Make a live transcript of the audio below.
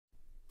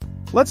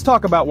Let's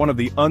talk about one of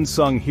the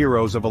unsung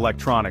heroes of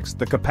electronics,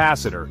 the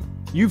capacitor.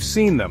 You've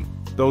seen them,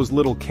 those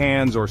little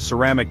cans or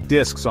ceramic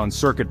discs on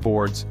circuit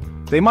boards.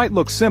 They might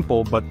look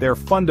simple, but they're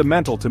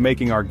fundamental to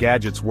making our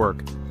gadgets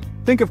work.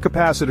 Think of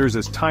capacitors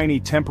as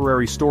tiny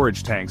temporary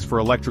storage tanks for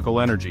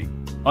electrical energy.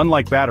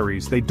 Unlike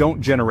batteries, they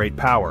don't generate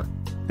power.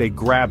 They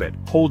grab it,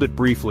 hold it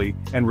briefly,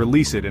 and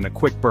release it in a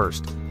quick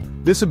burst.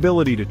 This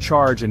ability to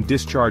charge and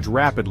discharge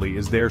rapidly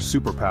is their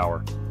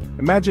superpower.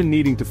 Imagine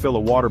needing to fill a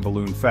water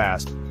balloon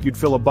fast. You'd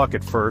fill a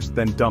bucket first,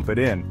 then dump it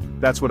in.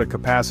 That's what a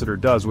capacitor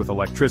does with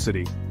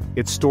electricity.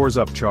 It stores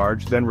up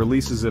charge, then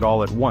releases it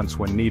all at once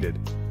when needed.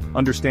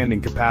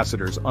 Understanding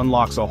capacitors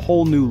unlocks a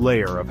whole new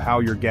layer of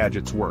how your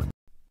gadgets work.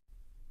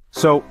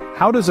 So,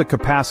 how does a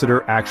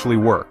capacitor actually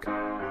work?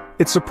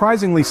 It's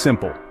surprisingly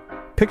simple.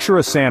 Picture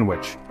a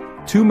sandwich.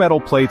 Two metal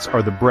plates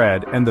are the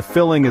bread, and the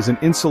filling is an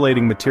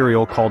insulating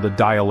material called a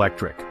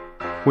dielectric.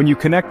 When you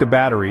connect a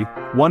battery,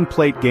 one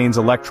plate gains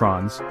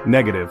electrons,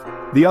 negative,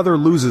 the other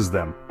loses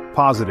them,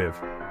 positive.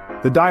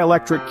 The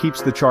dielectric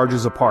keeps the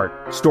charges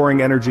apart,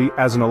 storing energy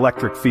as an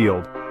electric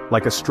field,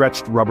 like a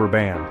stretched rubber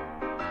band.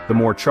 The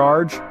more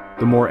charge,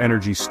 the more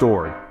energy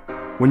stored.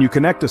 When you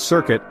connect a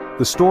circuit,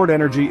 the stored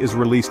energy is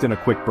released in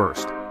a quick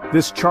burst.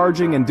 This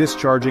charging and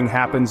discharging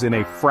happens in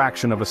a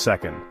fraction of a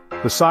second.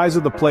 The size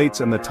of the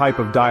plates and the type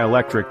of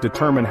dielectric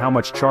determine how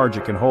much charge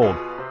it can hold,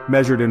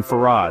 measured in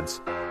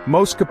farads.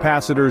 Most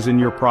capacitors in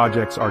your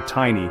projects are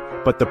tiny,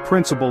 but the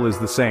principle is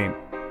the same.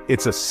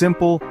 It's a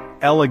simple,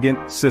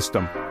 elegant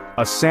system,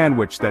 a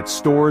sandwich that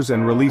stores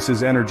and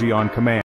releases energy on command.